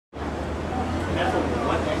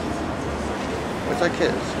just like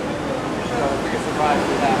his. So we can survive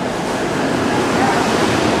with that.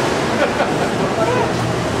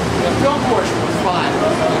 The film portion was fine.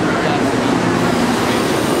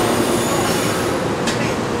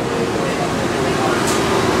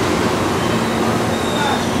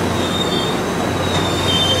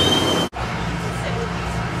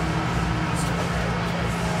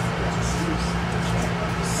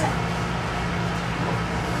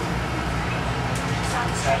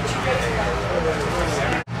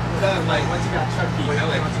 Like once you got Chucky, you know,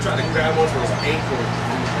 like once you try to grab over his ankle,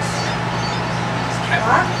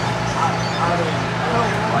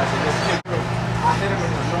 just kept him. I hit him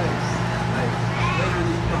in the nose. Like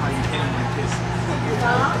literally, you know how you hit him like this.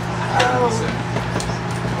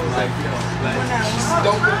 Like, yo, like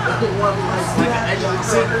don't one like an extra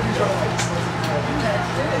center.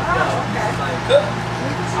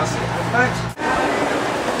 I'll see.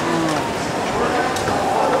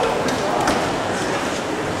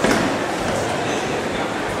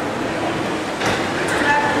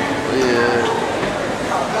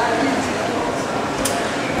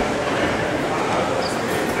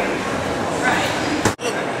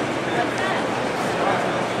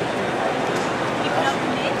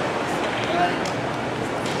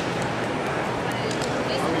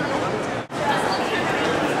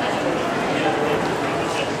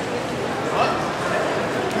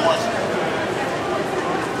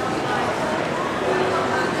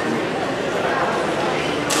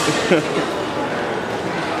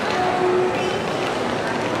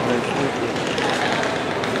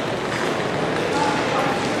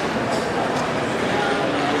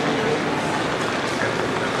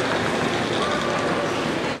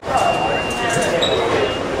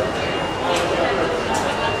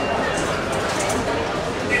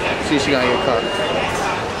 See, she gonna get caught.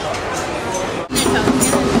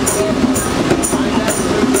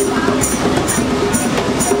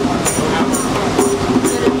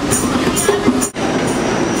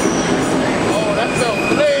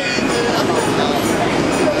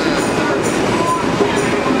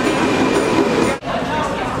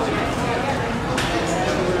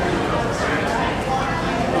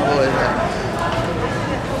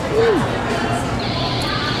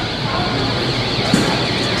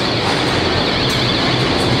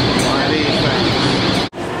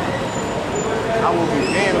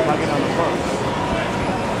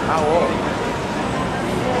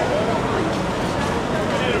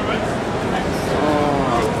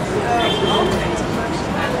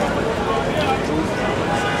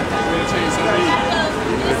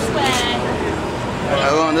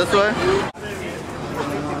 This way?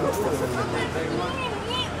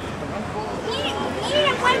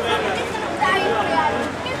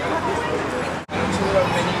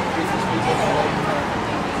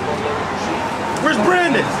 Where's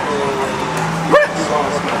Brandon?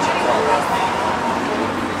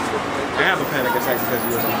 I have a panic attack because he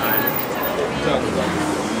was behind me.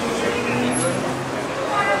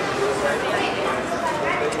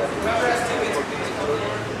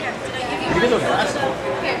 You get those glasses?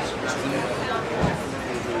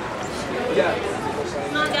 Yeah.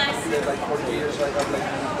 Come on, guys.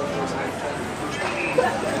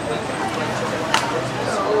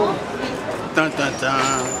 Dun dun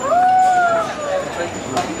dun.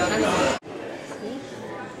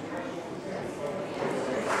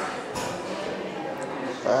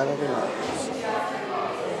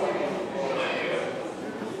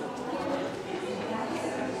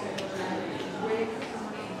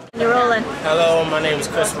 You're rolling. Hello, my name is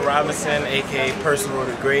Christopher Robinson, aka Percival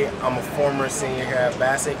the Great. I'm a former senior here at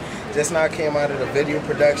Bassick. Just now came out of the video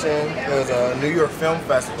production. It was a New York Film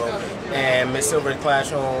Festival, and Miss Silver's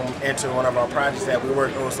classroom entered one of our projects that we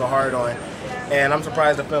worked so hard on. And I'm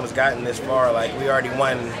surprised the film has gotten this far. Like, we already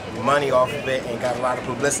won money off of it and got a lot of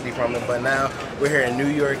publicity from it, but now we're here in New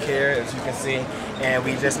York here, as you can see, and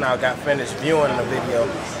we just now got finished viewing the video.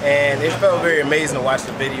 And it felt very amazing to watch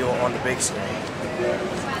the video on the big screen.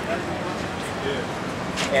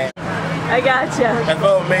 And I gotcha. it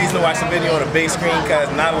felt amazing to watch the video on the big screen because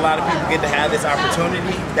not a lot of people get to have this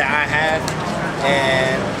opportunity that I have,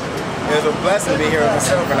 and it was a blessing to be here with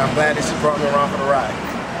myself, and I'm glad that she brought me around for the ride.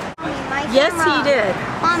 Yes, he did.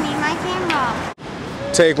 Mommy, my camera.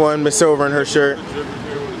 Take one, Miss Silver in her shirt.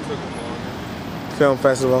 Film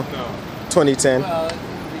Festival, 2010.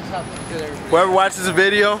 Whoever watches the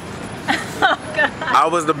video, I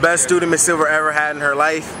was the best student Miss Silver ever had in her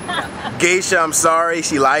life. Geisha, I'm sorry,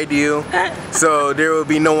 she lied to you. So there will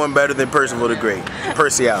be no one better than Percival the Great.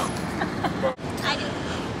 Percy out.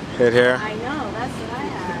 Hit here. I know, that's what I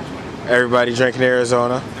had. Everybody drinking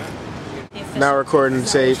Arizona. Now recording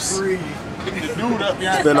tapes.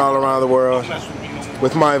 It's been all around the world.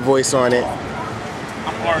 with my voice on it.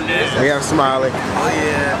 We have Smiley. Oh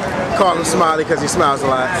yeah. Call him Smiley because he smiles a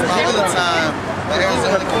lot. All the time. My hair's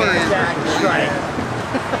on the can.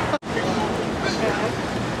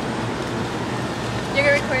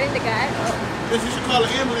 You're recording the guy? You should call an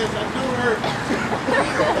ambulance. I do hurt.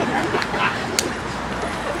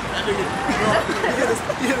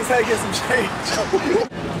 You just had to get some change.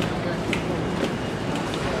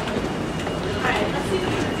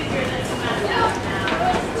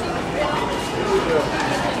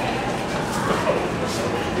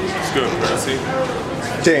 It's good, Percy.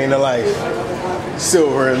 Day in the life.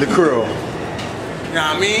 Silver and the crew. You know what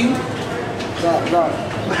I mean?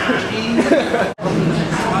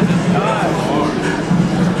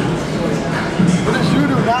 What did you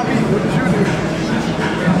do? Not me. What did you do?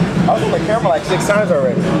 I was on the camera like 6 times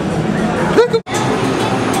already.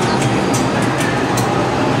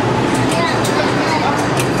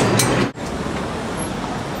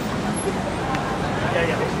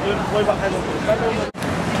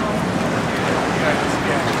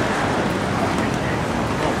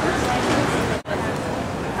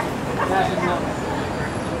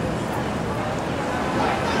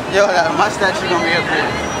 Yo, my statue gonna be up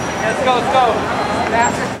there. Let's go, let's go.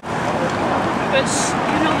 Faster. But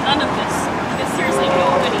you know none of this. Because seriously,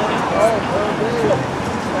 nobody knows.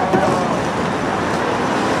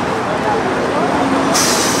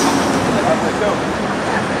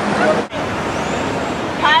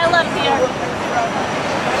 Pile up here.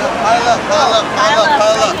 Pile up, pile up, pile up,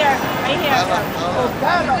 pile up. Right here. Right here.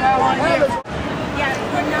 Yeah,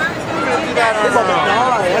 we're not going to do that.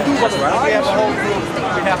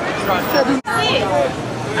 We have to trust him. See.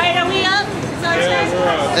 Alright, are we up?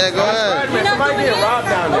 Yeah, go ahead. You're not doing it? Oh,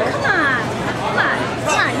 come on. Come on.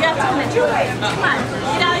 Come on. You have to admit it. Come on.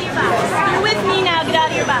 Get out of your box. You're with me now. Get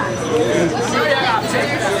out of your box.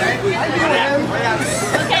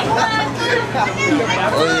 Okay, come on.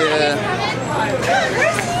 Oh yeah.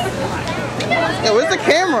 Yeah, where's the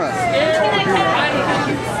camera?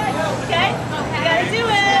 Okay? You gotta do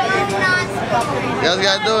it. You guys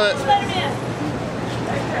gotta do it. Let him in.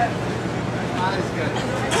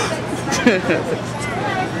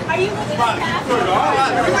 Are you looking at that?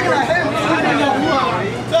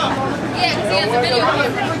 Yeah, because he has a video camera.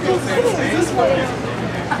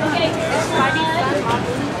 Okay,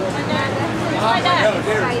 why not?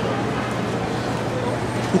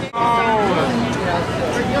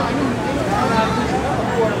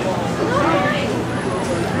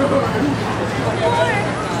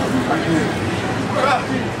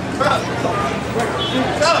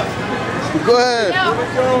 Go ahead.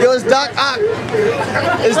 Yo, it's Doc Ock.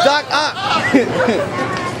 It's Doc Ock.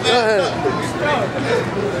 Go ahead.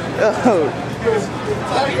 Yo.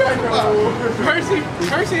 Percy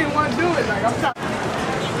didn't want to do it. Like, I'm trying.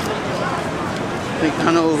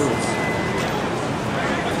 McDonald's.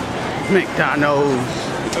 McDonald's.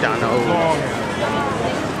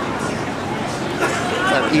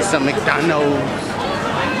 Gotta eat some McDonald's.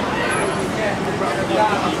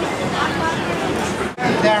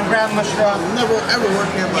 Darren, grab my straw. Never ever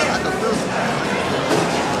worked here, but I can feel it.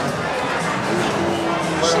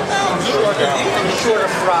 Shorter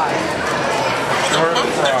fry. Short fry.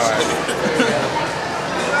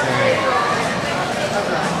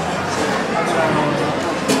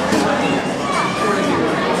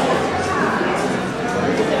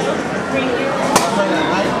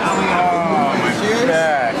 Oh, my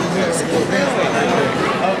back.